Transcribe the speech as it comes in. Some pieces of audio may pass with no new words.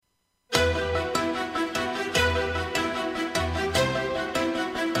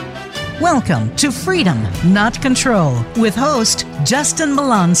Welcome to Freedom, Not Control, with host Justin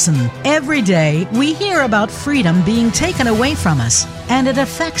Melanson. Every day, we hear about freedom being taken away from us, and it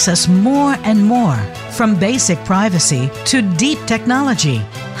affects us more and more, from basic privacy to deep technology.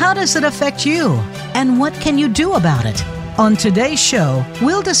 How does it affect you, and what can you do about it? On today's show,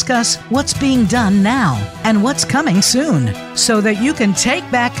 we'll discuss what's being done now and what's coming soon, so that you can take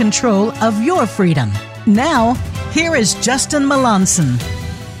back control of your freedom. Now, here is Justin Melanson.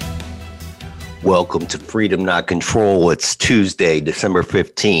 Welcome to Freedom, Not Control. It's Tuesday, December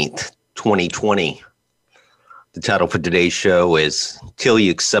 15th, 2020. The title for today's show is Till You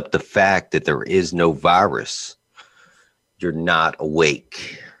Accept the Fact That There Is No Virus, You're Not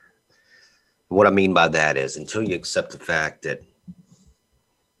Awake. What I mean by that is until you accept the fact that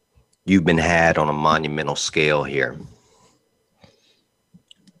you've been had on a monumental scale here.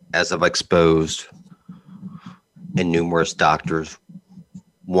 As I've exposed in numerous doctors,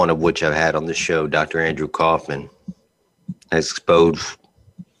 one of which I've had on the show, Dr. Andrew Kaufman, has exposed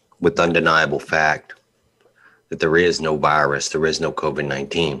with undeniable fact that there is no virus, there is no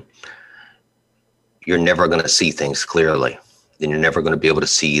COVID-19. You're never going to see things clearly. Then you're never going to be able to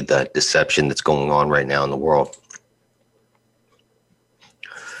see the deception that's going on right now in the world.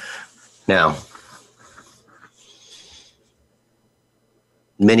 Now,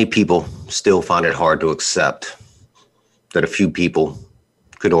 many people still find it hard to accept that a few people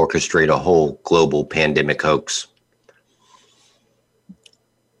could orchestrate a whole global pandemic hoax.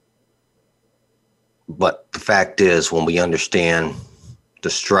 But the fact is, when we understand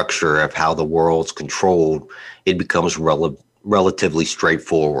the structure of how the world's controlled, it becomes relatively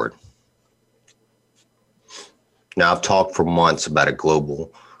straightforward. Now, I've talked for months about a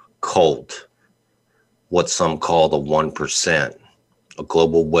global cult, what some call the 1%, a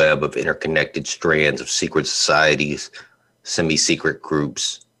global web of interconnected strands of secret societies, semi-secret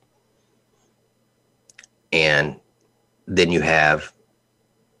groups. And then you have,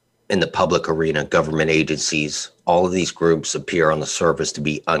 in the public arena, government agencies. All of these groups appear on the surface to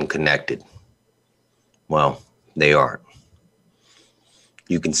be unconnected. Well, they aren't.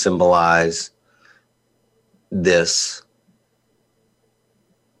 You can symbolize this,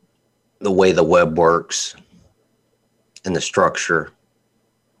 the way the web works and the structure,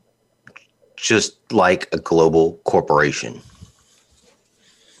 just like a global corporation.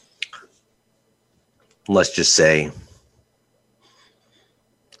 Let's just say,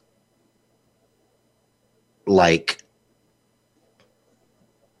 like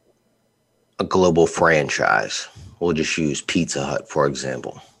a global franchise. We'll just use Pizza Hut, for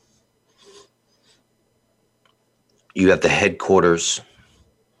example. You have the headquarters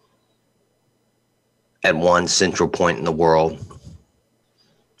at one central point in the world.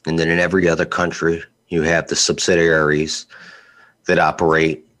 And then in every other country, you have the subsidiaries that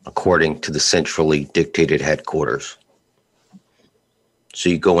operate according to the centrally dictated headquarters. So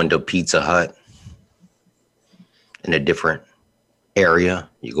you go into Pizza Hut in a different area.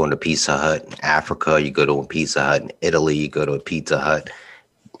 You go into Pizza Hut in Africa. You go to a Pizza Hut in Italy. You go to a Pizza Hut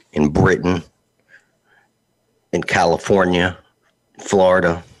in Britain, in California,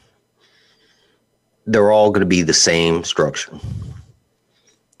 Florida. They're all going to be the same structure.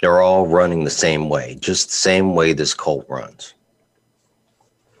 They're all running the same way, just the same way this cult runs.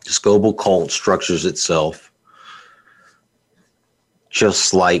 This global cult structures itself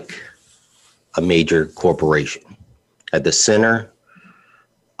just like a major corporation. At the center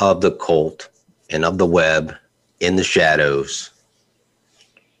of the cult and of the web, in the shadows,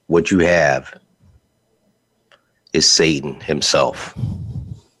 what you have is Satan himself,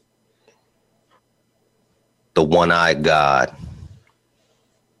 the one-eyed God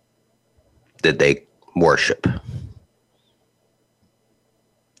that they worship,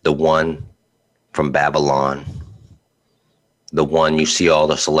 the one from Babylon, the one you see all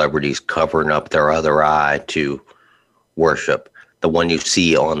the celebrities covering up their other eye to worship, the one you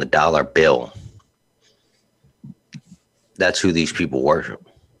see on the dollar bill. That's who these people worship.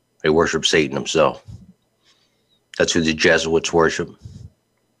 They worship Satan himself. That's who the Jesuits worship.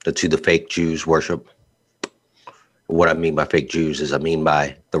 That's who the fake Jews worship. What I mean by fake Jews is I mean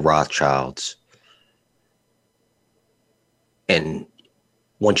by the Rothschilds. And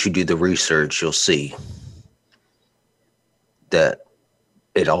once you do the research, you'll see that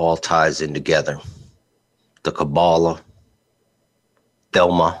it all ties in together. The Kabbalah,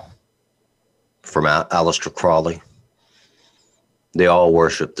 Thelma from Aleister Crowley, they all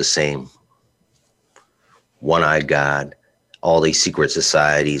worship the same one-eyed God. All these secret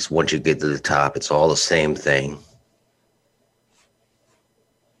societies, once you get to the top, it's all the same thing.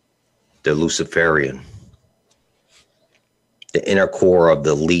 They're Luciferian. The inner core of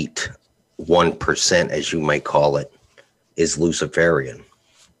the elite 1%, as you might call it, is Luciferian.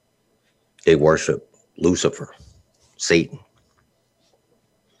 They worship Lucifer, Satan.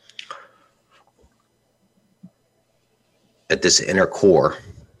 At this inner core,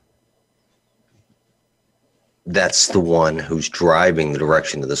 that's the one who's driving the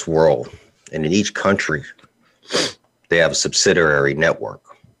direction of this world. And in each country, they have a subsidiary network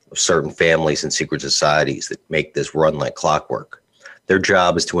of certain families and secret societies that make this run like clockwork. Their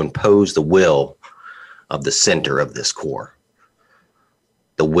job is to impose the will of the center of this core,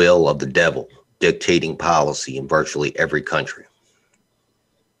 the will of the devil, dictating policy in virtually every country.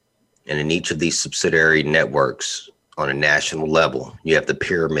 And in each of these subsidiary networks on a national level, you have the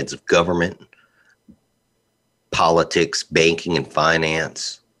pyramids of government, politics, banking and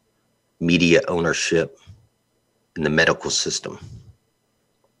finance, media ownership, and the medical system.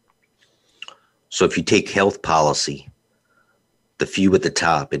 So if you take health policy, the few at the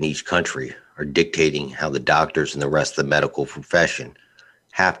top in each country are dictating how the doctors and the rest of the medical profession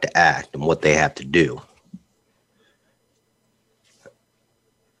have to act and what they have to do.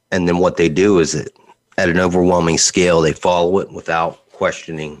 And then what they do is that at an overwhelming scale, they follow it without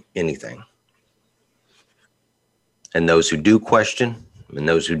questioning anything. And those who do question and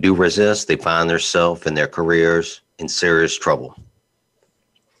those who do resist, they find themselves and their careers in serious trouble.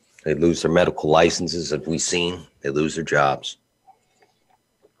 They lose their medical licenses, as we've seen. They lose their jobs.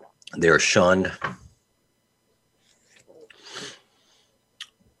 They are shunned.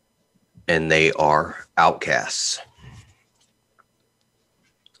 And they are outcasts.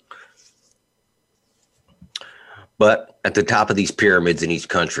 But at the top of these pyramids in each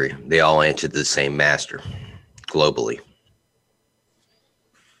country, they all answer to the same master globally.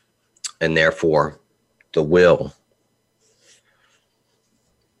 And therefore, the will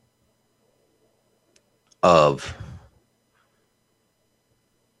of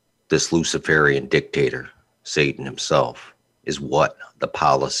this Luciferian dictator, Satan himself, is what the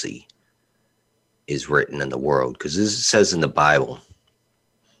policy is written in the world. Because as it says in the Bible,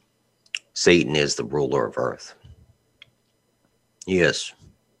 Satan is the ruler of earth. Yes.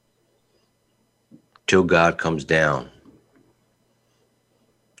 Till God comes down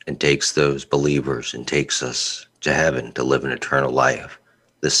and takes those believers and takes us to heaven to live an eternal life.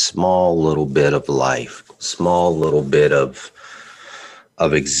 This small little bit of life, small little bit of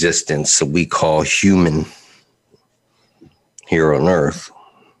existence that we call human here on earth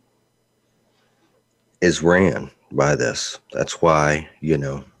is ran by this. That's why,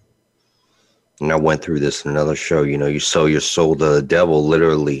 and I went through this in another show, you sell your soul to the devil.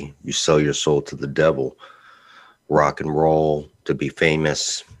 Literally, you sell your soul to the devil. Rock and roll, to be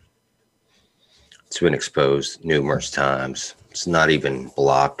famous. It's been exposed numerous times. It's not even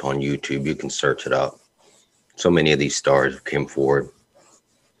blocked on YouTube. You can search it up. So many of these stars came forward.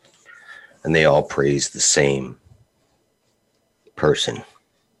 And they all praise the same person.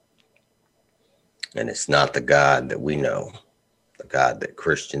 And it's not the God that we know, the God that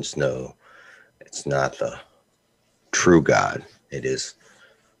Christians know. It's not the true God. It is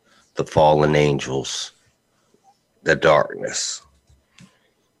the fallen angels, the darkness.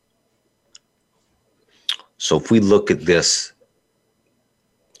 So if we look at this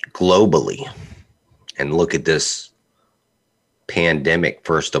globally and look at this pandemic,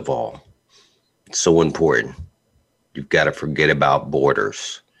 first of all, it's so important. You've got to forget about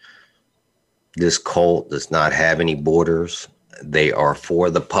borders. This cult does not have any borders. They are for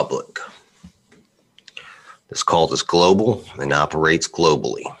the public. This cult is global and operates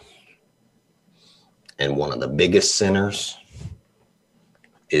globally. And one of the biggest sinners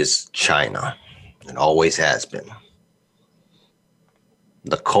is China, and always has been.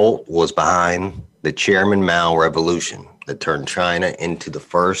 The cult was behind the Chairman Mao revolution that turned China into the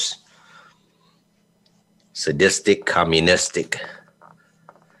first sadistic, communistic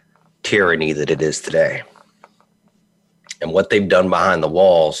tyranny that it is today. And what they've done behind the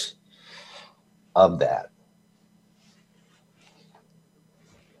walls of that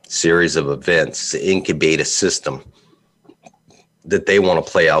series of events to incubate a system that they want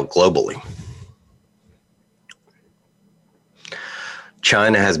to play out globally.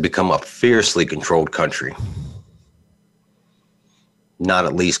 China has become a fiercely controlled country, not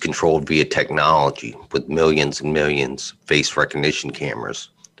at least controlled via technology, with millions and millions of face recognition cameras,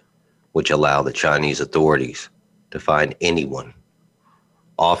 which allow the Chinese authorities to find anyone,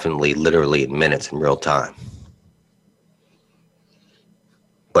 often literally in minutes in real time.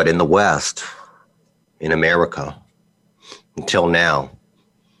 But in the West, in America, until now,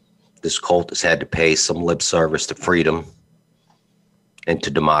 this cult has had to pay some lip service to freedom and to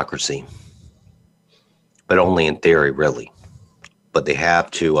democracy, but only in theory, really. but they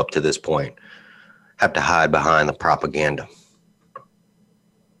have to, up to this point, have to hide behind the propaganda.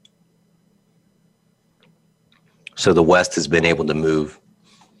 So the West has been able to move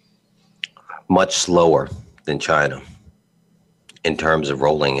much slower than China in terms of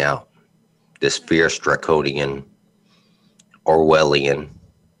rolling out this fierce, draconian, Orwellian,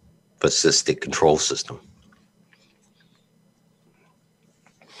 fascistic control system.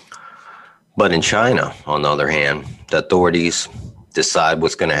 But in China, on the other hand, the authorities decide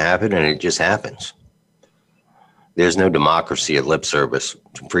what's going to happen, and it just happens. There's no democracy or lip service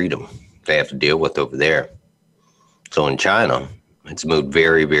to freedom they have to deal with over there. So in China, it's moved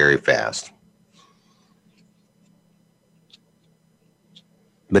very, very fast.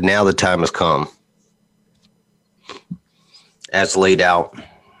 But now the time has come, as laid out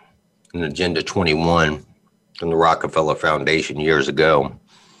in Agenda 21 from the Rockefeller Foundation years ago.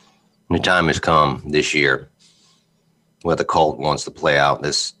 The time has come this year where the cult wants to play out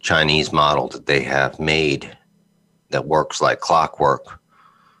this Chinese model that they have made that works like clockwork.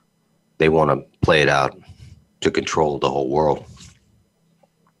 They want to play it out to control the whole world.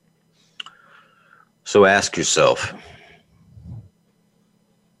 So ask yourself,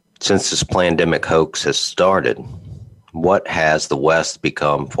 since this pandemic hoax has started, what has the West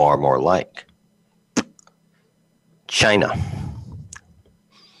become far more like? China.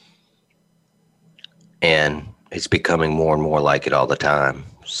 And it's becoming more and more like it all the time.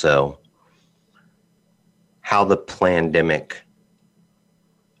 So how the pandemic,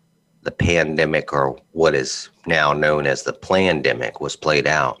 or what is now known as the plandemic, was played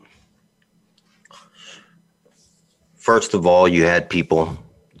out. First of all, you had people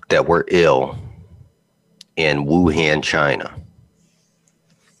that were ill in Wuhan, China.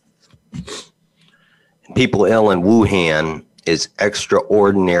 People ill in Wuhan is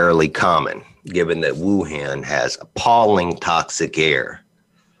extraordinarily common, given that Wuhan has appalling toxic air,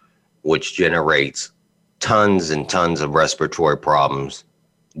 which generates tons and tons of respiratory problems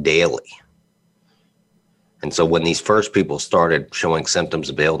daily. And so when these first people started showing symptoms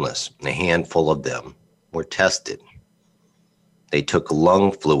of illness, a handful of them were tested. They took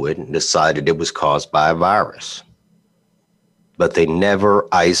lung fluid and decided it was caused by a virus. But they never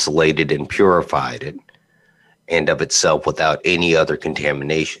isolated and purified it, and of itself without any other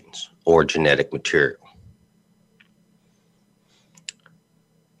contaminations or genetic material.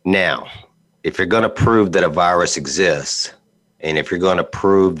 Now, if you're going to prove that a virus exists, and if you're going to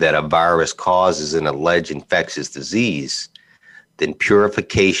prove that a virus causes an alleged infectious disease, then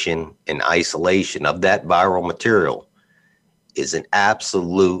purification and isolation of that viral material is an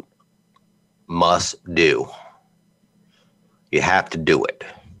absolute must do. You have to do it,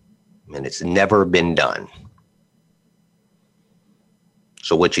 and it's never been done.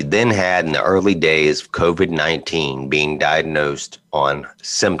 So what you then had in the early days of COVID-19 being diagnosed on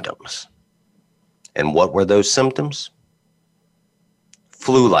symptoms. And what were those symptoms?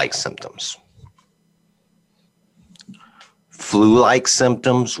 Flu-like symptoms. Flu-like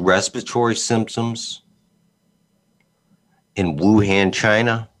symptoms, respiratory symptoms in Wuhan,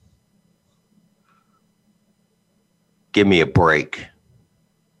 China. Give me a break.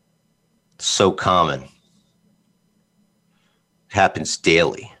 It's so common. Happens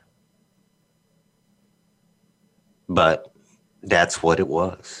daily. But that's what it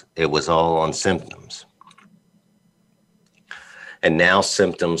was. It was all on symptoms. And now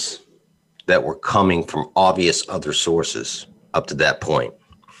symptoms that were coming from obvious other sources up to that point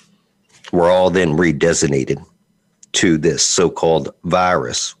were all then redesignated to this so-called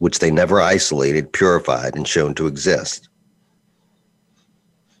virus, which they never isolated, purified, and shown to exist.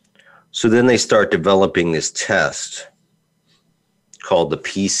 So then they start developing this test called the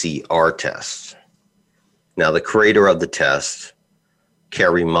PCR test. Now, the creator of the test,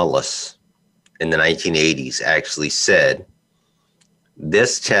 Kary Mullis, in the 1980s actually said,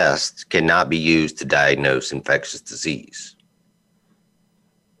 this test cannot be used to diagnose infectious disease.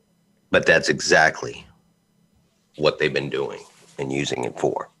 But that's exactly what they've been doing and using it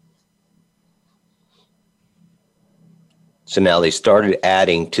for. So now they started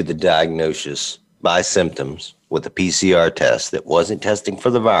adding to the diagnosis by symptoms with a PCR test that wasn't testing for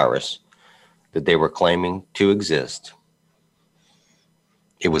the virus that they were claiming to exist.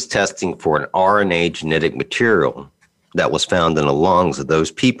 It was testing for an RNA genetic material that was found in the lungs of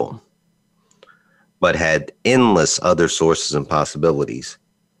those people, but had endless other sources and possibilities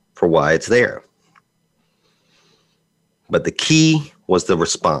for why it's there. But the key was the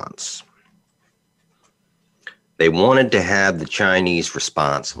response. They wanted to have the Chinese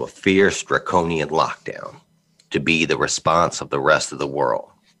response of a fierce draconian lockdown to be the response of the rest of the world.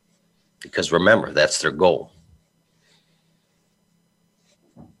 Because remember, that's their goal.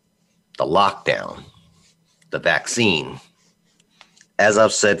 the lockdown, the vaccine. As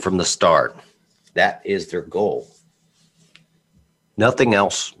I've said from the start, that is their goal. Nothing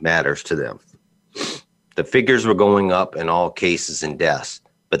else matters to them. The figures were going up in all cases and deaths,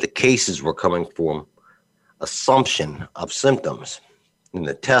 but the cases were coming from assumption of symptoms. And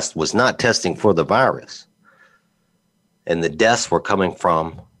the test was not testing for the virus. And the deaths were coming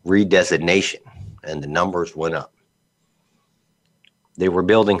from redesignation, and the numbers went up. They were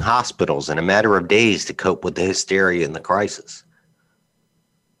building hospitals in a matter of days to cope with the hysteria and the crisis,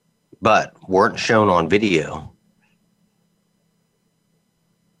 but weren't shown on video.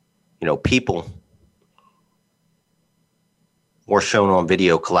 People were shown on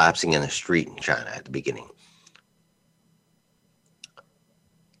video collapsing in the street in China at the beginning.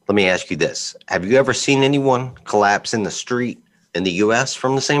 Let me ask you this. Have you ever seen anyone collapse in the street in the U.S.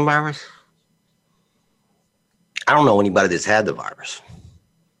 from the same virus? I don't know anybody that's had the virus,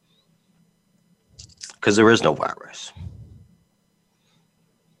 because there is no virus.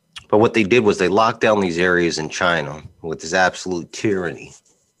 But what they did was they locked down these areas in China with this absolute tyranny.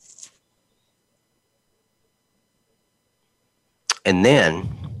 And then,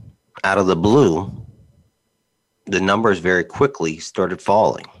 out of the blue, the numbers very quickly started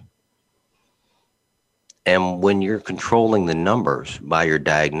falling. And when you're controlling the numbers by your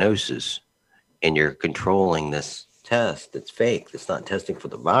diagnosis, and you're controlling this test that's fake, that's not testing for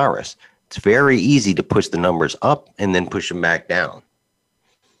the virus, it's very easy to push the numbers up and then push them back down.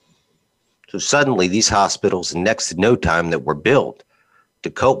 So suddenly these hospitals, in next to no time, that were built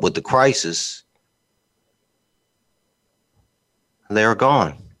to cope with the crisis, they're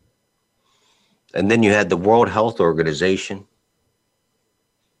gone. And then you had the World Health Organization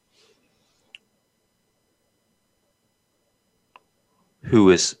who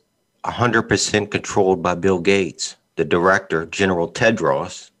is 100% controlled by Bill Gates, the director, General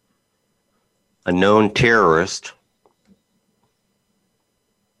Tedros, a known terrorist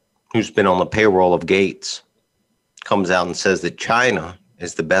who's been on the payroll of Gates, comes out and says that China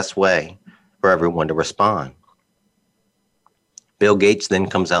is the best way for everyone to respond. Bill Gates then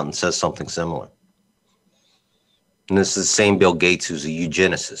comes out and says something similar. And this is the same Bill Gates who's a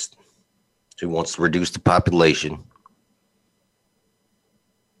eugenicist, who wants to reduce the population,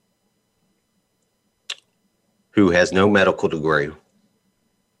 who has no medical degree,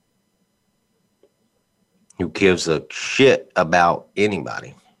 who gives a shit about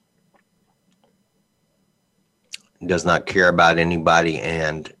anybody, does not care about anybody,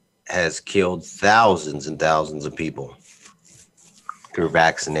 and has killed thousands and thousands of people through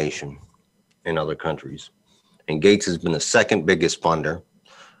vaccination in other countries. And Gates has been the second biggest funder,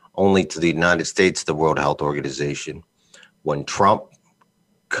 only to the United States, the World Health Organization. When Trump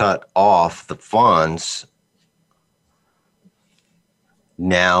cut off the funds,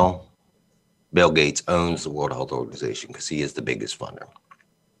 now Bill Gates owns the World Health Organization because he is the biggest funder.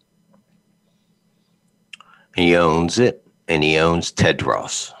 He owns it, and he owns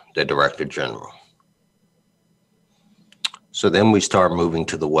Tedros, the Director General. So then we start moving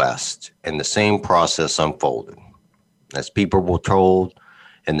to the West, and the same process unfolded. As people were told,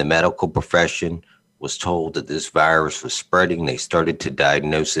 and the medical profession was told that this virus was spreading, they started to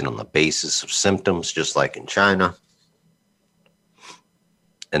diagnose it on the basis of symptoms, just like in China.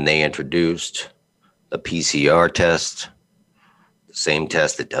 And they introduced the PCR test, the same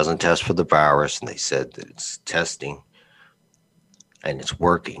test that doesn't test for the virus, and they said that it's testing and it's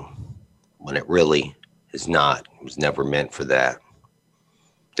working, when it really is not. It was never meant for that.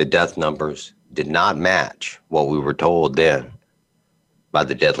 The death numbers did not match what we were told then by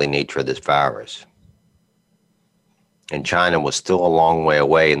the deadly nature of this virus. And China was still a long way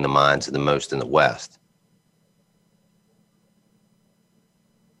away in the minds of the most in the West.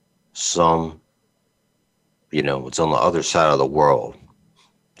 It's on the other side of the world.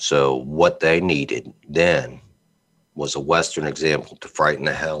 So what they needed then was a Western example to frighten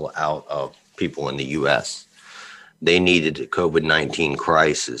the hell out of people in the U.S. They needed a COVID-19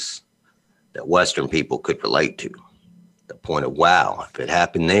 crisis that Western people could relate to. The point of, wow, if it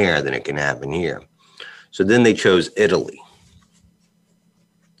happened there, then it can happen here. So then they chose Italy,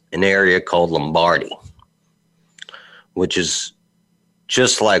 an area called Lombardy, which is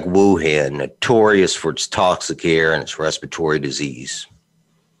just like Wuhan, notorious for its toxic air and its respiratory disease.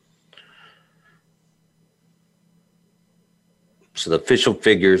 So the official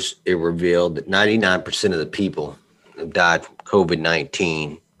figures, it revealed that 99% of the people who died from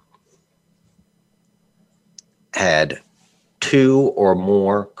COVID-19 had 2 or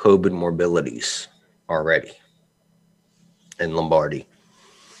more comorbidities already in Lombardy.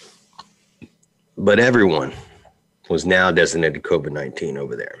 But everyone was now designated COVID-19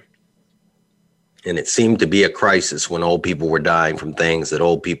 over there. And it seemed to be a crisis when old people were dying from things that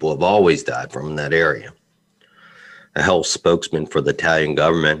old people have always died from in that area. A health spokesman for the Italian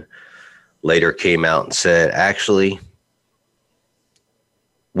government later came out and said, actually,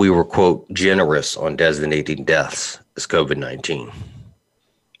 we were, quote, generous on designating deaths as COVID-19.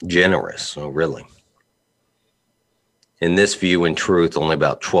 Generous, oh, really? In this view, in truth, only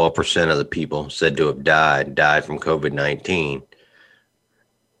about 12% of the people said to have died from COVID-19.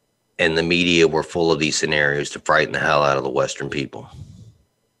 And the media were full of these scenarios to frighten the hell out of the Western people.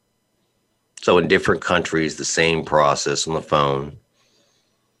 So in different countries, the same process on the phone.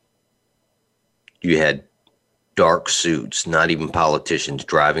 You had dark suits, not even politicians,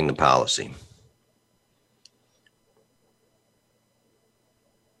 driving the policy.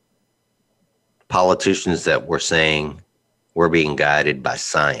 Politicians that were saying we're being guided by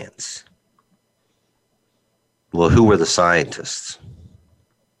science. Well, who were the scientists?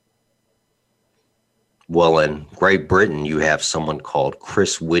 Well, in Great Britain, you have someone called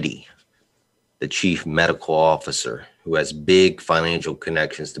Chris Whitty, the chief medical officer, who has big financial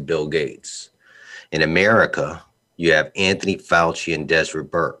connections to Bill Gates. In America, you have Anthony Fauci and Deborah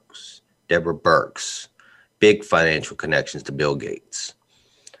Birx, big financial connections to Bill Gates.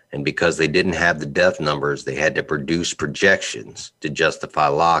 And because they didn't have the death numbers, they had to produce projections to justify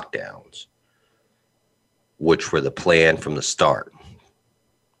lockdowns, which were the plan from the start.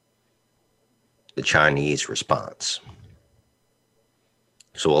 The Chinese response.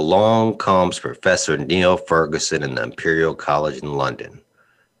 So along comes Professor Neil Ferguson in the Imperial College in London,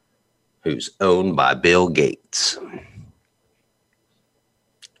 who's owned by Bill Gates,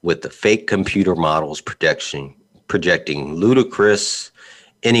 with the fake computer models projecting ludicrous,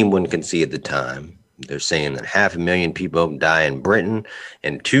 anyone can see at the time. They're saying that 500,000 people die in Britain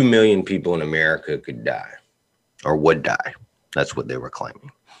and 2 million people in America could die or would die. That's what they were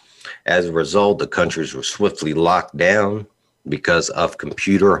claiming. As a result, the countries were swiftly locked down because of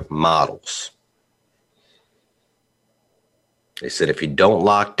computer models. They said, if you don't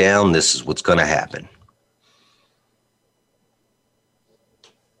lock down, this is what's going to happen.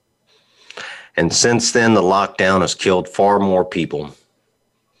 And since then, the lockdown has killed far more people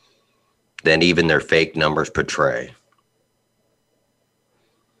than even their fake numbers portray.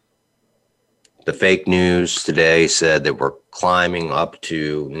 The fake news today said that we're climbing up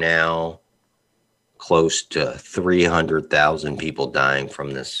to now close to 300,000 people dying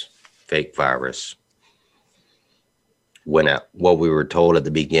from this fake virus. When what we were told at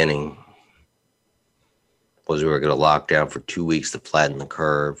the beginning was we were going to lock down for 2 weeks to flatten the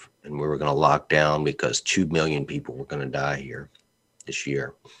curve, and we were going to lock down because 2 million people were going to die here this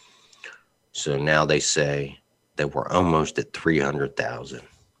year. So now they say that we're almost at 300,000.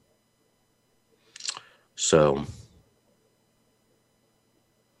 So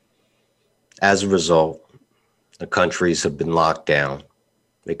as a result, the countries have been locked down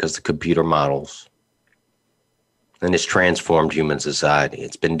because the computer models, and it's transformed human society.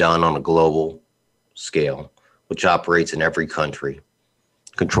 It's been done on a global scale, which operates in every country,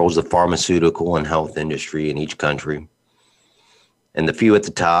 controls the pharmaceutical and health industry in each country. And the few at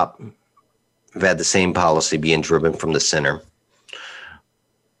the top have had the same policy being driven from the center,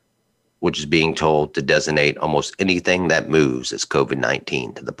 which is being told to designate almost anything that moves as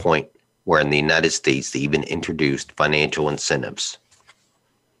COVID-19, to the point where in the United States, they even introduced financial incentives.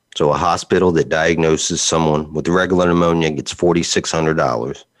 So a hospital that diagnoses someone with regular pneumonia gets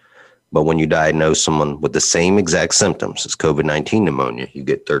 $4,600. But when you diagnose someone with the same exact symptoms as COVID-19 pneumonia, you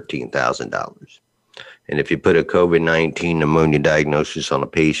get $13,000. And if you put a COVID-19 pneumonia diagnosis on a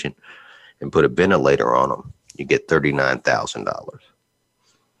patient and put a ventilator on them, you get $39,000.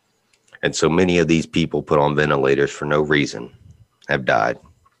 And so many of these people put on ventilators for no reason have died.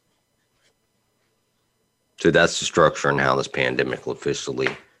 So that's the structure and how this pandemic will officially,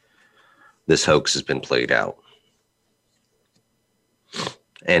 this hoax has been played out.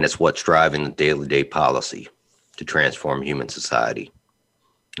 And it's what's driving the day-to-day policy to transform human society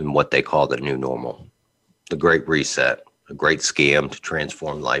and what they call the new normal, the Great Reset, a great scam to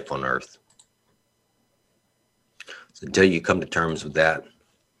transform life on Earth. So until you come to terms with that,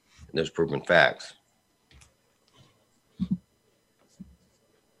 and those proven facts,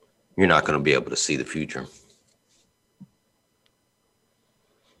 you're not going to be able to see the future.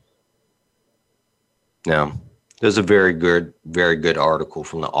 Now, there's a very good article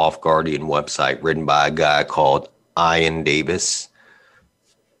from the Off Guardian website written by a guy called Ian Davis.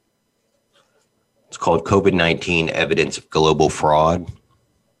 It's called COVID-19 Evidence of Global Fraud.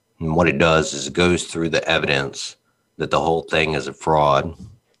 And what it does is it goes through the evidence that the whole thing is a fraud.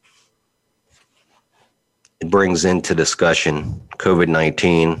 It brings into discussion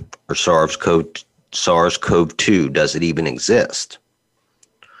COVID-19 or SARS-CoV-2 SARS-CoV-2, does it even exist?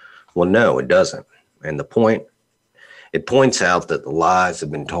 Well, no, it doesn't. And it points out that the lies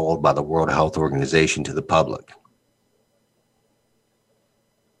have been told by the World Health Organization to the public.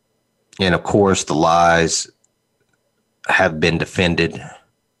 And of course, the lies have been defended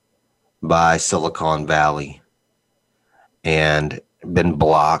by Silicon Valley and been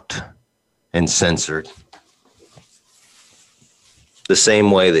blocked and censored. The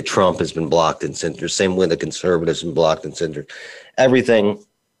same way that Trump has been blocked and censored, the same way the conservatives have been blocked and censored. Everything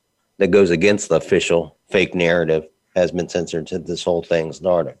that goes against the official fake narrative has been censored since this whole thing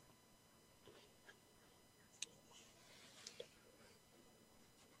started.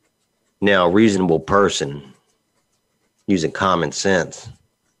 Now, a reasonable person using common sense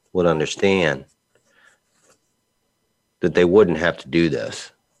would understand that they wouldn't have to do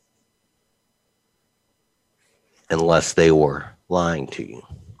this unless they were lying to you.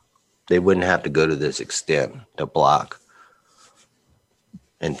 They wouldn't have to go to this extent to block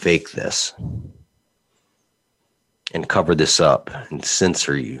and fake this and cover this up and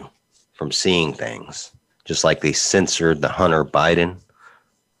censor you from seeing things, just like they censored the Hunter Biden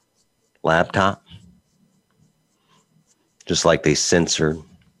laptop, just like they censored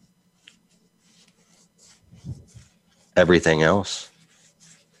everything else.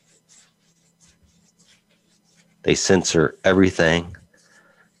 They censor everything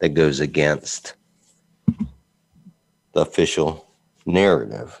that goes against the official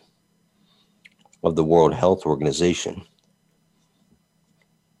narrative of the World Health Organization,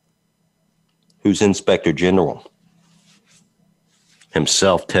 whose Inspector General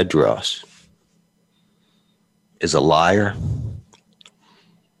himself, Tedros, is a liar,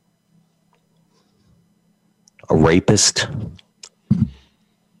 a rapist,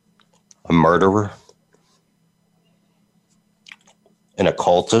 a murderer, an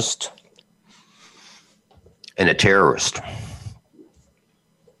occultist, and a terrorist.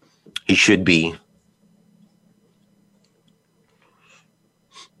 He should be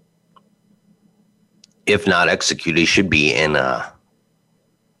if not executed, he should be in a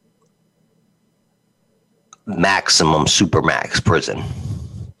maximum supermax prison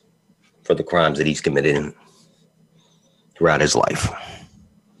for the crimes that he's committed throughout his life.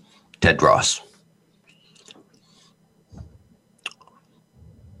 Tedros.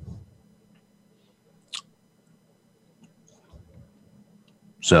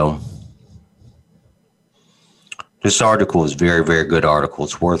 So, this article is very, very good article.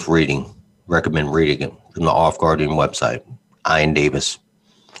 It's worth reading. Recommend reading it from the Off Guardian website. Ian Davis.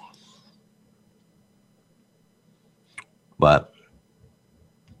 But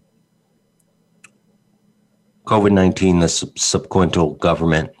COVID-19, the subsequent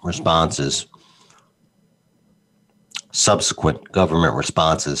government responses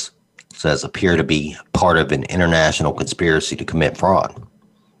says appear to be part of an international conspiracy to commit fraud.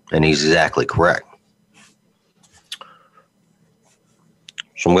 And he's exactly correct.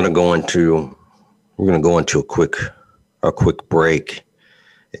 So we're going to go into a quick break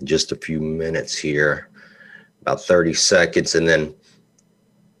in just a few minutes here, about 30 seconds, and then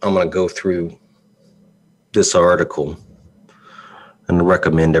I'm going to go through this article and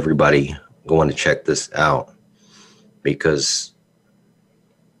recommend everybody going to check this out because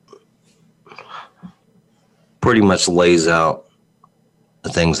pretty much lays out the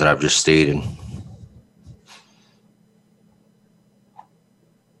things that I've just stated.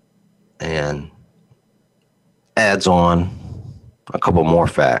 And adds on a couple more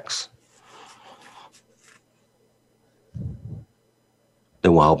facts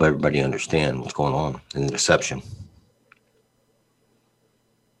that will help everybody understand what's going on in the deception.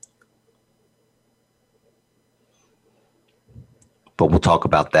 But we'll talk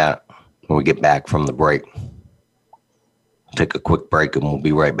about that when we get back from the break. Take a quick break and we'll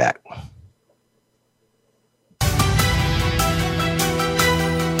be right back.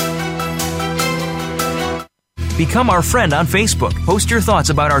 Become our friend on Facebook. Post your thoughts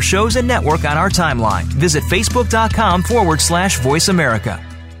about our shows and network on our timeline. Visit Facebook.com/Voice America.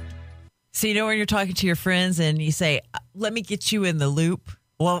 So, you know, when you're talking to your friends and you say, let me get you in the loop.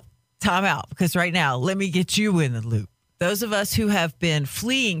 Well, time out, because right now, let me get you in the loop. Those of us who have been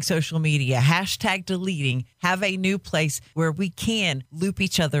fleeing social media, #deleting, have a new place where we can loop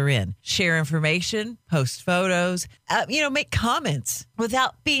each other in, share information, post photos, make comments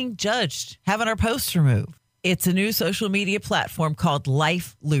without being judged, having our posts removed. It's a new social media platform called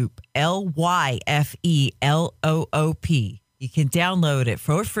Life Loop, LYFELOOP. You can download it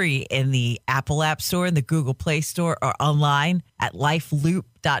for free in the Apple App Store and the Google Play Store or online at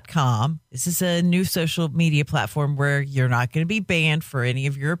lifeloop.com. This is a new social media platform where you're not going to be banned for any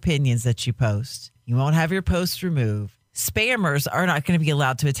of your opinions that you post. You won't have your posts removed. Spammers are not going to be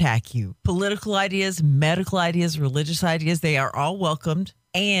allowed to attack you. Political ideas, medical ideas, religious ideas, they are all welcomed.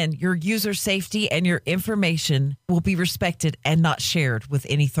 And your user safety and your information will be respected and not shared with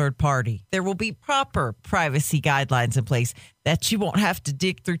any third party. There will be proper privacy guidelines in place that you won't have to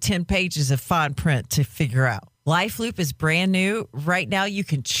dig through 10 pages of fine print to figure out. LifeLoop is brand new. Right now, you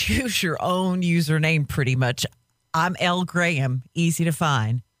can choose your own username pretty much. I'm L. Graham, easy to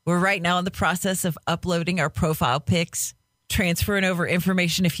find. We're right now in the process of uploading our profile pics, transferring over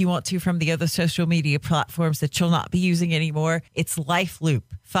information if you want to from the other social media platforms that you'll not be using anymore. It's LifeLoop.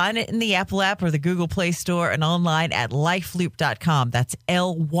 Find it in the Apple app or the Google Play Store and online at lifeloop.com. That's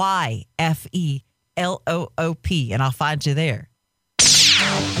LYFELOOP, and I'll find you there.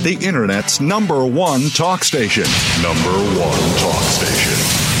 The Internet's #1 talk station. #1 talk station.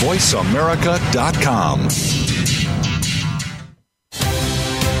 VoiceAmerica.com.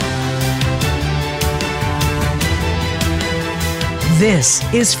 This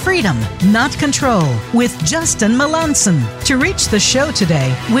is Freedom, Not Control with Justin Melanson. To reach the show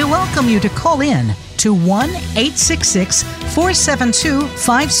today, we welcome you to call in to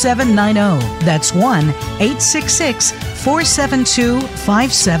 1-866-472-5790. That's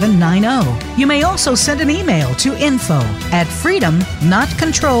 1-866-472-5790. You may also send an email to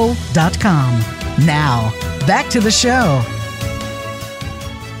info@freedomnotcontrol.com. Now, back to the show.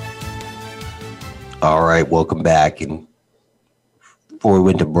 All right, welcome back. And before we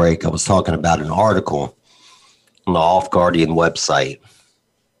went to break, I was talking about an article on the Off Guardian website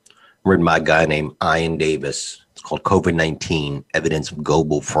written by a guy named Ian Davis. It's called COVID-19, Evidence of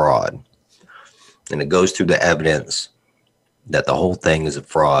Global Fraud. And it goes through the evidence that the whole thing is a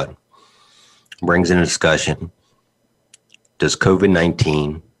fraud. It brings in a discussion. Does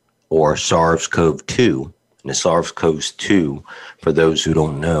COVID-19 or SARS-CoV-2, and the SARS-CoV-2, for those who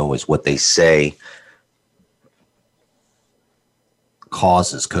don't know, is what they say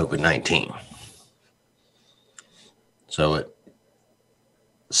causes COVID-19. So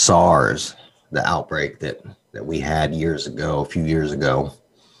SARS, the outbreak that we had a few years ago,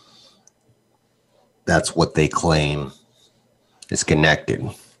 that's what they claim is connected.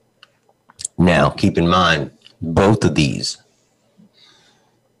 Now, keep in mind, both of these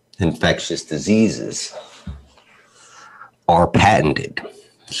infectious diseases are patented.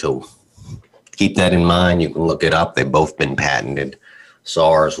 So keep that in mind. You can look it up. They've both been patented.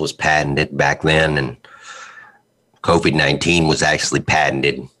 SARS was patented back then, and COVID-19 was actually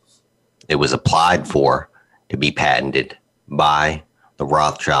patented. It was applied for to be patented by the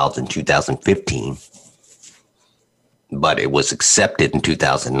Rothschilds in 2015, but it was accepted in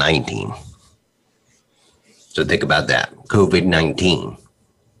 2019. So think about that. COVID-19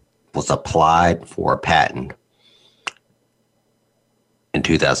 was applied for a patent in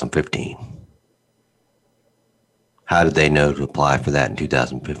 2015. How did they know to apply for that in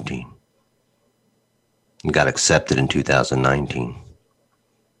 2015? It got accepted in 2019.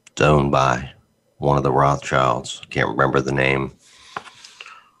 It's owned by one of the Rothschilds. Can't remember the name.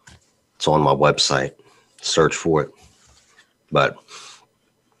 It's on my website. Search for it. But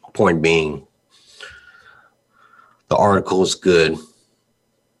point being, the article is good,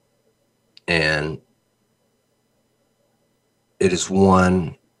 and it is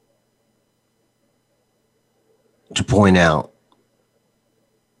one to point out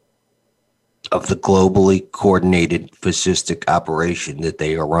of the globally coordinated fascistic operation that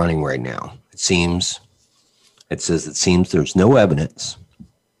they are running right now. It seems there's no evidence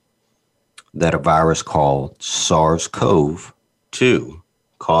that a virus called SARS-CoV-2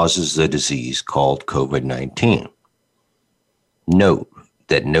 causes the disease called COVID-19. Note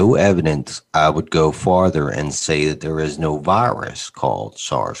that no evidence. I would go farther and say that there is no virus called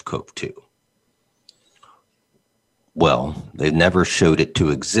SARS-CoV-2. Well, they've never showed it to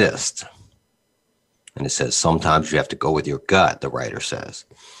exist. And it says sometimes you have to go with your gut, the writer says.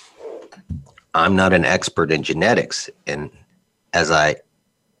 I'm not an expert in genetics, and as I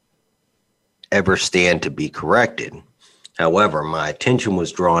ever stand to be corrected. However, my attention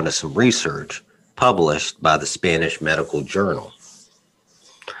was drawn to some research published by the Spanish medical journal,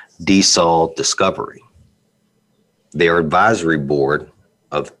 DSOL Discovery. Their advisory board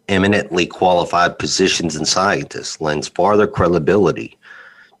of eminently qualified physicians and scientists lends farther credibility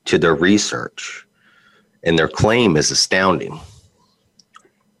to their research, and their claim is astounding.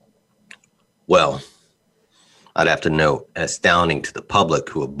 Well, I'd have to note, astounding to the public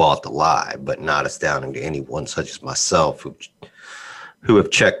who have bought the lie, but not astounding to anyone such as myself who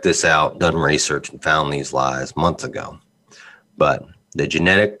have checked this out, done research, and found these lies months ago. But the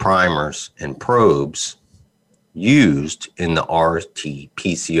genetic primers and probes used in the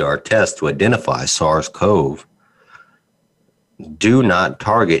RT-PCR test to identify SARS-CoV do not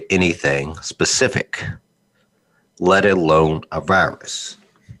target anything specific, let alone a virus.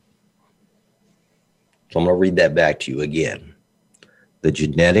 So I'm going to read that back to you again. The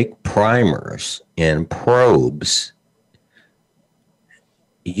genetic primers and probes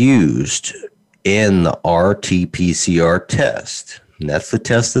used in the RT-PCR test, and that's the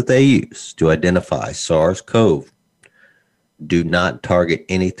test that they use to identify SARS-CoV, do not target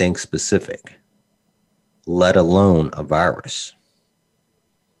anything specific, let alone a virus.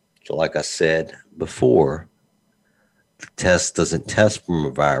 So like I said before, the test doesn't test from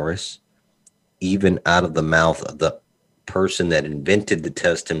a virus. Even out of the mouth of the person that invented the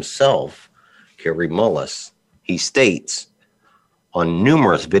test himself, Kerry Mullis, he states on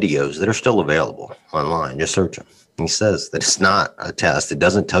numerous videos that are still available online, just search them. He says that it's not a test. It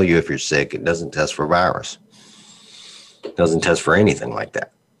doesn't tell you if you're sick. It doesn't test for virus. It doesn't test for anything like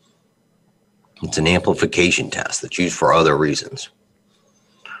that. It's an amplification test that's used for other reasons.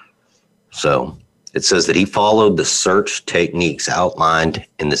 So it says that he followed the search techniques outlined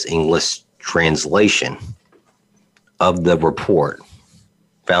in this English translation of the report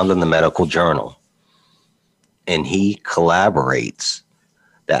found in the medical journal, and he collaborates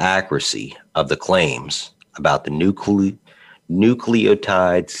the accuracy of the claims about the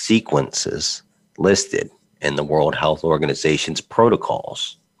nucleotide sequences listed in the World Health Organization's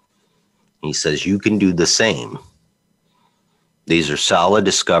protocols. He says you can do the same. These are solid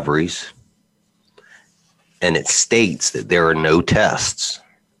discoveries, and it states that there are no tests.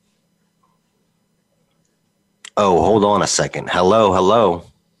 Oh, hold on a second. Hello.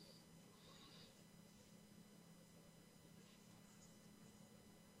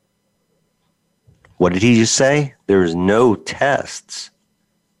 What did he just say? There's no tests.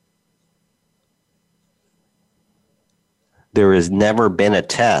 There has never been a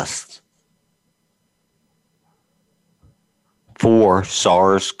test for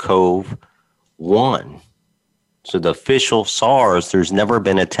SARS-CoV-1. So the official SARS, there's never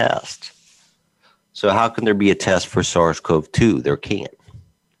been a test. So how can there be a test for SARS-CoV-2? There can't.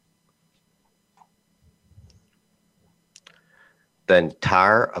 The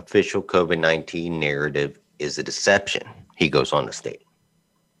entire official COVID-19 narrative is a deception, he goes on to state.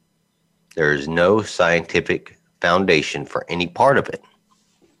 There is no scientific foundation for any part of it.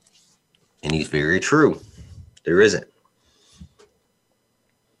 And he's very true. There isn't.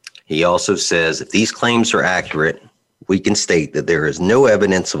 He also says if these claims are accurate, we can state that there is no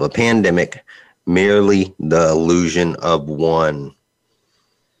evidence of a pandemic, merely the illusion of one.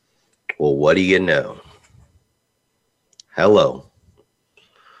 Well, what do you know? Hello.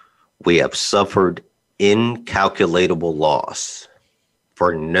 We have suffered incalculable loss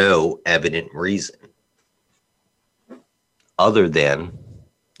for no evident reason other than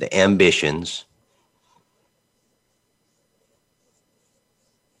the ambitions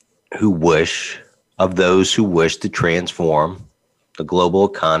of those who wish to transform the global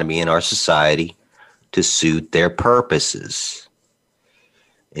economy and our society to suit their purposes.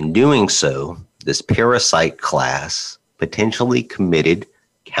 In doing so, this parasite class potentially committed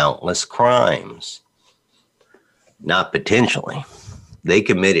countless crimes. Not potentially. They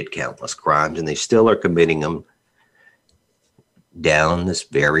committed countless crimes, and they still are committing them down this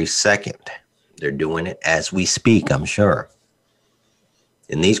very second. They're doing it as we speak, I'm sure.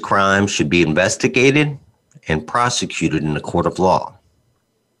 And these crimes should be investigated and prosecuted in a court of law.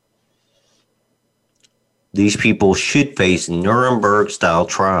 These people should face Nuremberg-style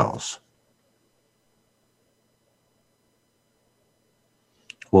trials.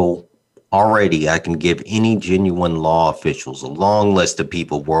 Well, already I can give any genuine law officials a long list of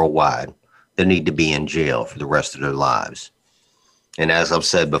people worldwide that need to be in jail for the rest of their lives. And as I've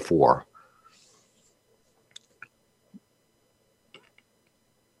said before,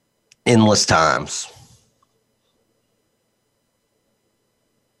 endless times,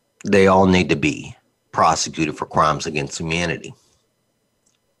 they all need to be prosecuted for crimes against humanity.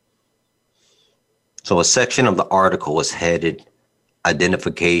 So a section of the article is headed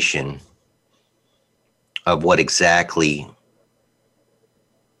identification of what exactly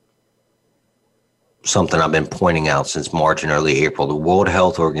something I've been pointing out since March and early April. The World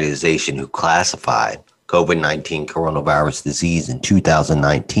Health Organization, who classified COVID-19 coronavirus disease in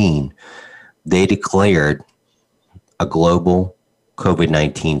 2019, they declared a global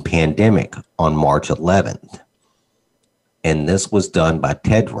COVID-19 pandemic on March 11th. And this was done by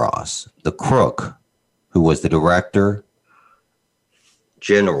Tedros, the crook, who was the director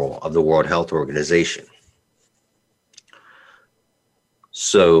general of the World Health Organization.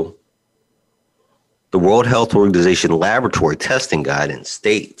 So The World Health Organization laboratory testing guidance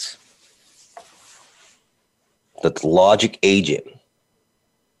states that the logic agent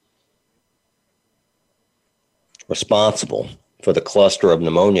responsible for the cluster of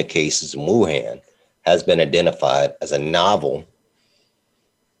pneumonia cases in Wuhan has been identified as a novel,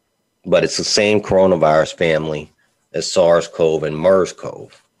 but it's the same coronavirus family as SARS-CoV and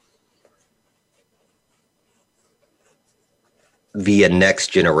MERS-CoV via next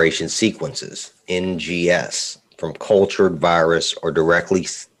generation sequences, NGS, from cultured virus or directly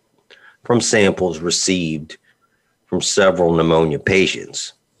from samples received from several pneumonia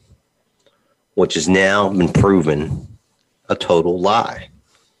patients, which has now been proven a total lie,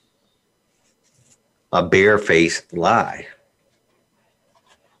 a barefaced lie.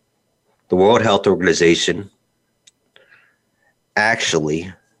 The World Health Organization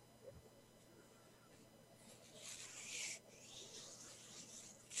actually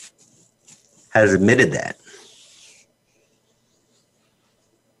has admitted that.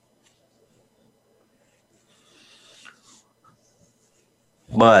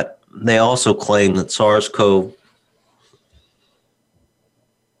 But they also claim that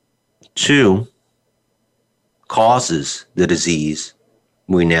SARS-CoV-2 causes the disease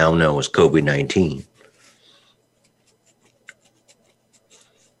we now know as COVID-19.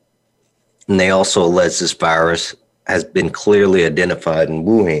 And they also allege this virus has been clearly identified in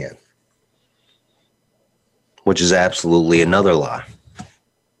Wuhan, which is absolutely another lie.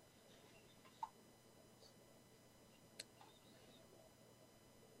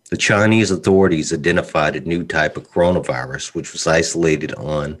 The Chinese authorities identified a new type of coronavirus, which was isolated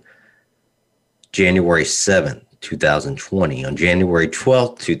on January 7th, 2020. On January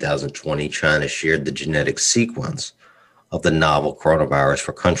 12th, 2020, China shared the genetic sequence of the novel coronavirus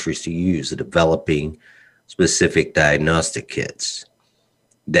for countries to use in developing specific diagnostic kits.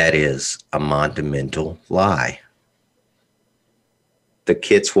 That is a monumental lie. The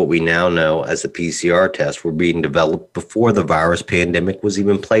kits, what we now know as the PCR test, were being developed before the virus pandemic was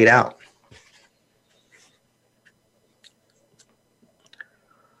even played out.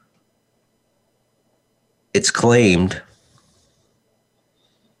 It's claimed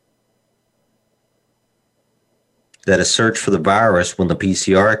that a search for the virus when the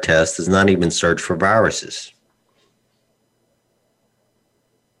PCR test does not even search for viruses.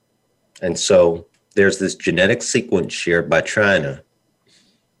 And so there's this genetic sequence shared by China.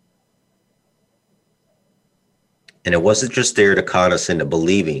 And it wasn't just there to con us into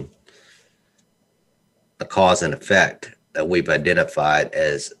believing the cause and effect that we've identified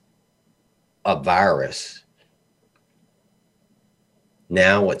as a virus.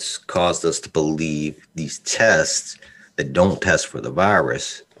 Now it's caused us to believe these tests that don't test for the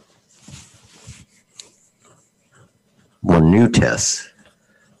virus were new tests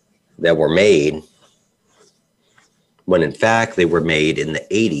that were made when in fact they were made in the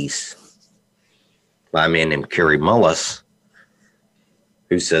 80s by a man named Kerry Mullis,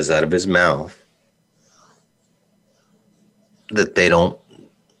 who says out of his mouth that they don't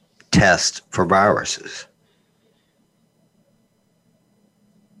test for viruses.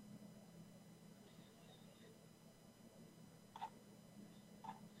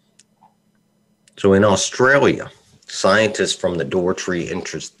 So in Australia, scientists from the Doherty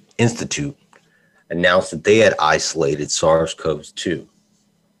Institute announced that they had isolated SARS-CoV-2.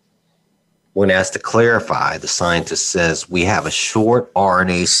 When asked to clarify, the scientist says, we have a short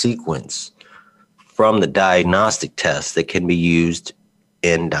RNA sequence from the diagnostic test that can be used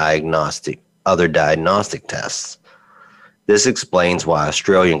in other diagnostic tests. This explains why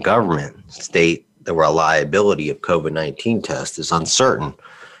Australian government state the reliability of COVID-19 tests is uncertain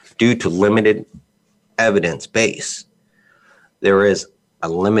due to limited evidence base. There is a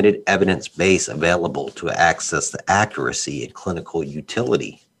limited evidence base available to access the accuracy and clinical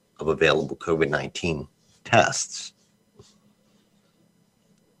utility of available COVID-19 tests.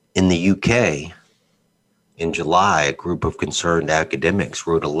 In the UK, in July, a group of concerned academics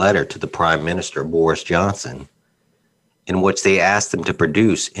wrote a letter to the Prime Minister, Boris Johnson, in which they asked him to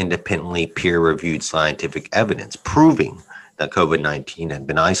produce independently peer-reviewed scientific evidence proving that COVID-19 had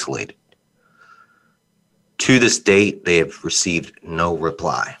been isolated. To this date, they have received no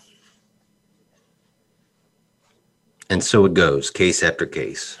reply. And so it goes, case after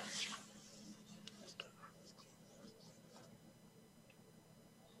case.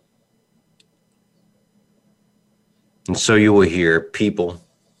 And so you will hear people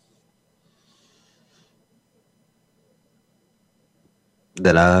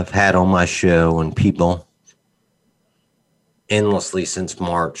that I've had on my show and people endlessly since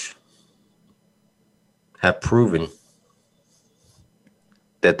March have proven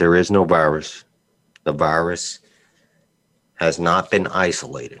that there is no virus the virus has not been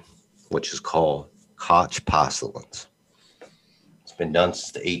isolated, which is called Koch pestilence. It's been done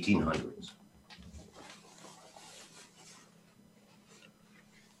since the 1800s.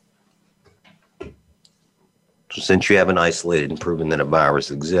 So since you haven't isolated and proven that a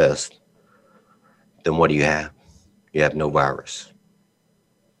virus exists, then what do you have? You have no virus.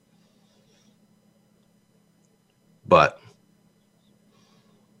 But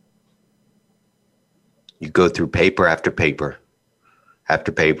you go through paper after paper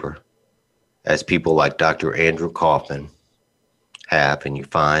after paper, as people like Dr. Andrew Kaufman have, and you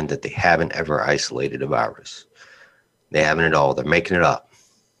find that they haven't ever isolated a virus. They haven't at all. They're making it up.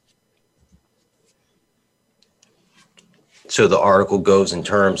 So the article goes in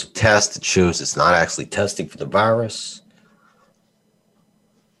terms of tests. It shows it's not actually testing for the virus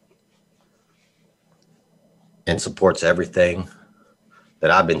and supports everything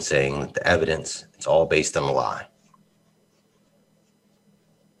that I've been saying, that the evidence, it's all based on a lie.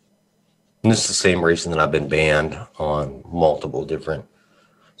 And this is the same reason that I've been banned on multiple different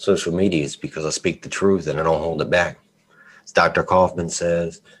social medias, because I speak the truth and I don't hold it back. As Dr. Kaufman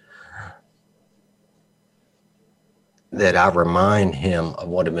says, that I remind him of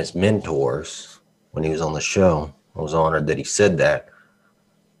one of his mentors when he was on the show. I was honored that he said that.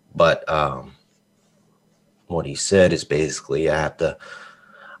 But what he said is basically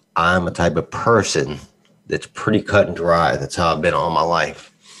I'm a type of person that's pretty cut and dry. That's how I've been all my life.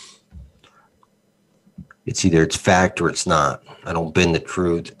 It's either it's fact or it's not. I don't bend the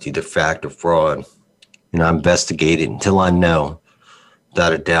truth. It's either fact or fraud. I investigate it until I know,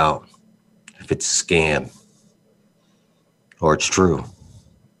 without a doubt, if it's a scam or it's true.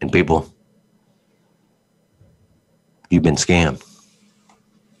 And people, you've been scammed.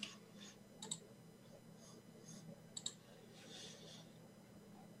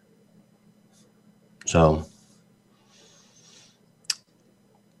 So,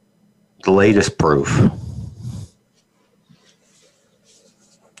 the latest proof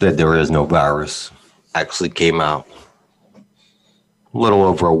that there is no virus actually came out a little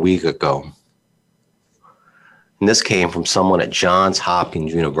over a week ago. And this came from someone at Johns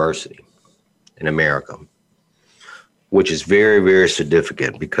Hopkins University in America, which is very, very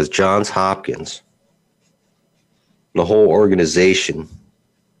significant because Johns Hopkins, the whole organization,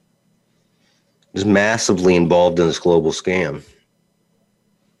 is massively involved in this global scam.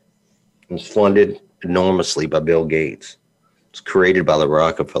 It's funded enormously by Bill Gates. It's created by the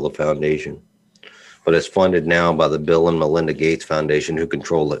Rockefeller Foundation, but it's funded now by the Bill and Melinda Gates Foundation, who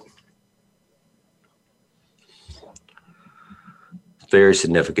control it. It's very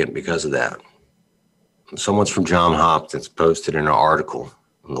significant because of that. Someone from Johns Hopkins posted an article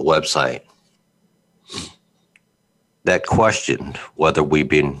on the website that questioned whether we've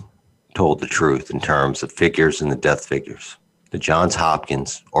been told the truth in terms of figures and the death figures. The Johns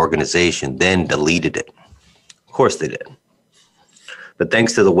Hopkins organization then deleted it. Of course they did. But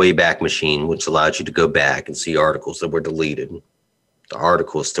thanks to the Wayback Machine, which allows you to go back and see articles that were deleted, the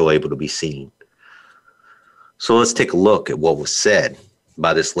article is still able to be seen. So let's take a look at what was said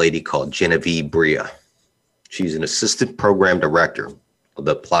by this lady called Genevieve Bria. She's an assistant program director of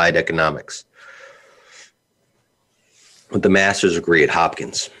the Applied Economics with a master's degree at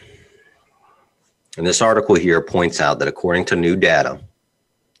Hopkins. And this article here points out that according to new data,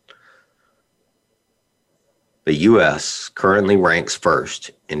 the U.S. currently ranks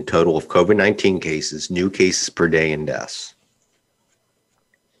first in total of COVID-19 cases, new cases per day, and deaths.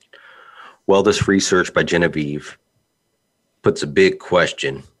 Well, this research by Genevieve puts a big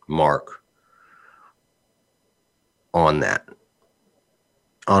question mark on that,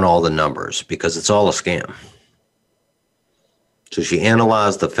 on all the numbers, because it's all a scam. So she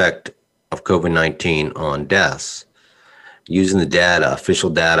analyzed the effect of COVID-19 on deaths using the data, official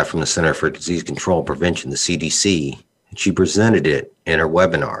data from the Center for Disease Control and Prevention, the CDC, and she presented it in her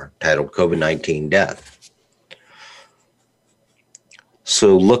webinar titled COVID-19 Death.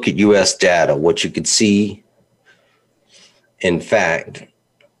 So look at U.S. data. What you could see, in fact,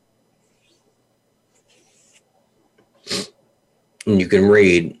 and you can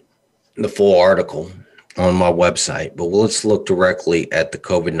read the full article on my website, but let's look directly at the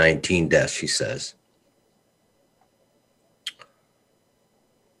COVID-19 deaths, she says.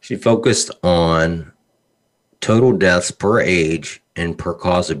 She focused on total deaths per age and per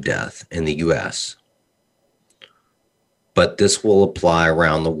cause of death in the U.S., but this will apply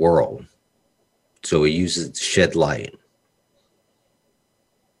around the world. So it uses to shed light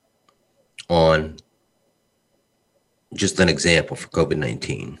on just an example for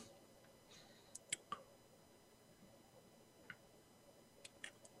COVID-19.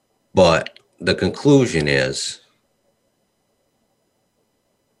 But the conclusion is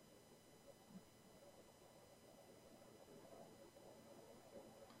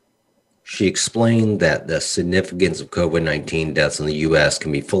she explained that the significance of COVID-19 deaths in the U.S.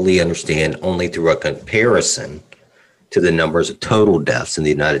 can be fully understood only through a comparison to the numbers of total deaths in the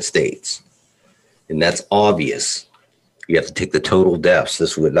United States. And that's obvious. You have to take the total deaths.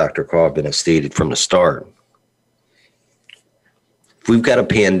 This is what Dr. Carbon has stated from the start. If we've got a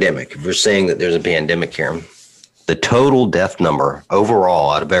pandemic, if we're saying that there's a pandemic here, the total death number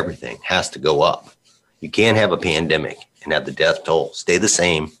overall out of everything has to go up. You can't have a pandemic and have the death toll stay the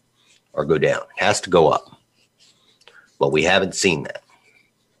same or go down. It has to go up. But we haven't seen that.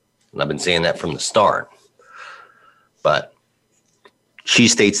 And I've been saying that from the start. But she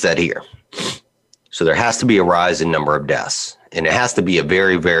states that here. So there has to be a rise in number of deaths. And it has to be a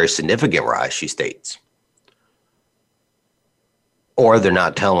very, very significant rise, she states. Or they're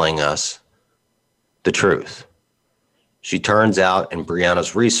not telling us the truth. She turns out in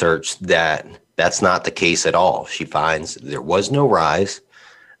Brianna's research that that's not the case at all. She finds there was no rise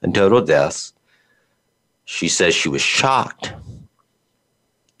in total deaths. She says she was shocked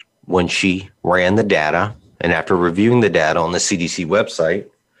when she ran the data. And after reviewing the data on the CDC website,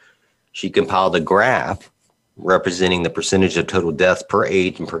 she compiled a graph representing the percentage of total deaths per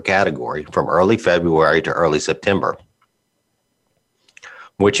age and per category from early February to early September,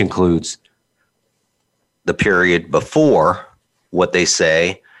 which includes the period before what they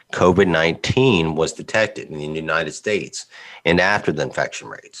say COVID-19 was detected in the United States and after the infection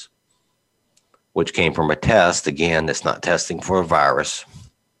rates, which came from a test, again, that's not testing for a virus,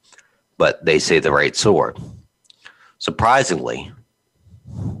 but they say the rate soared. Surprisingly,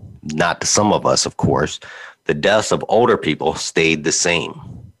 not to some of us, of course, the deaths of older people stayed the same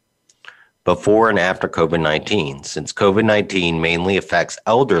before and after COVID-19. Since COVID-19 mainly affects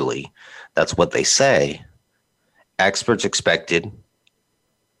elderly, that's what they say, experts expected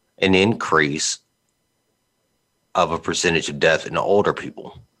an increase of a percentage of death in older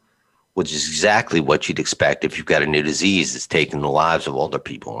people, which is exactly what you'd expect if you've got a new disease that's taking the lives of older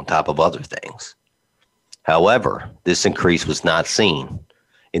people on top of other things. However, this increase was not seen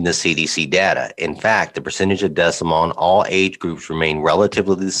in the CDC data. In fact, the percentage of deaths among all age groups remained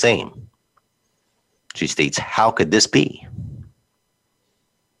relatively the same. She states, how could this be?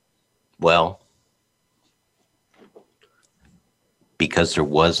 Well, because there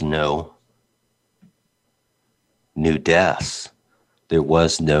was no new deaths. There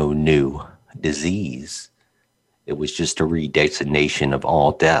was no new disease. It was just a redesignation of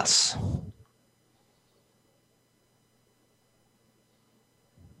all deaths.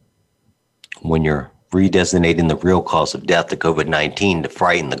 When you're redesignating the real cause of death to COVID-19 to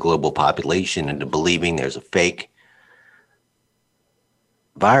frighten the global population into believing there's a fake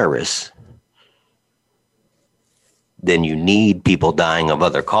virus, then you need people dying of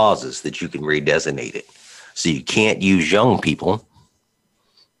other causes that you can redesignate it. So you can't use young people.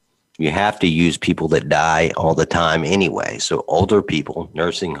 You have to use people that die all the time anyway. So older people,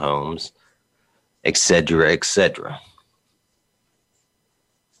 nursing homes, et cetera, et cetera.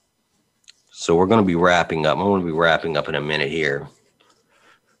 So we're going to be wrapping up. I'm going to be wrapping up in a minute here.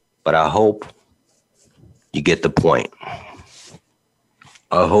 But I hope you get the point.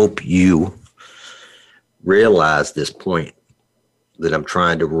 I hope you realize this point that I'm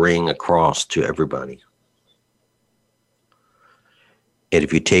trying to ring across to everybody. And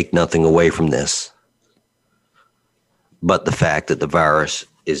if you take nothing away from this, but the fact that the virus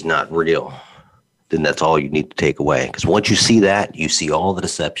is not real, then that's all you need to take away. Because once you see that, you see all the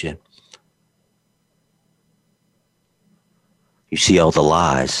deception. You see all the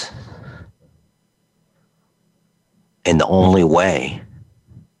lies. And the only way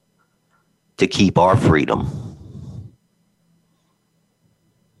to keep our freedom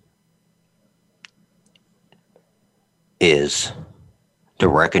is to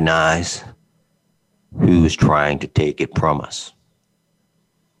recognize who's trying to take it from us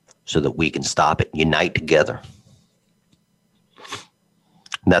so that we can stop it, unite together.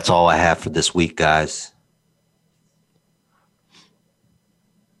 And that's all I have for this week, guys.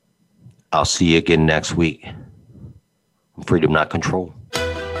 I'll see you again next week. Freedom, not control.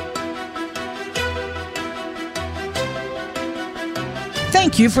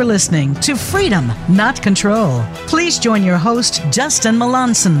 Thank you for listening to Freedom, Not Control. Please join your host, Justin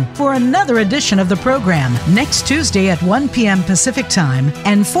Melanson, for another edition of the program next Tuesday at 1 p.m. Pacific Time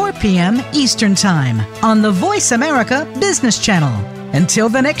and 4 p.m. Eastern Time on the Voice America Business Channel. Until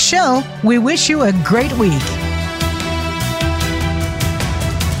the next show, we wish you a great week.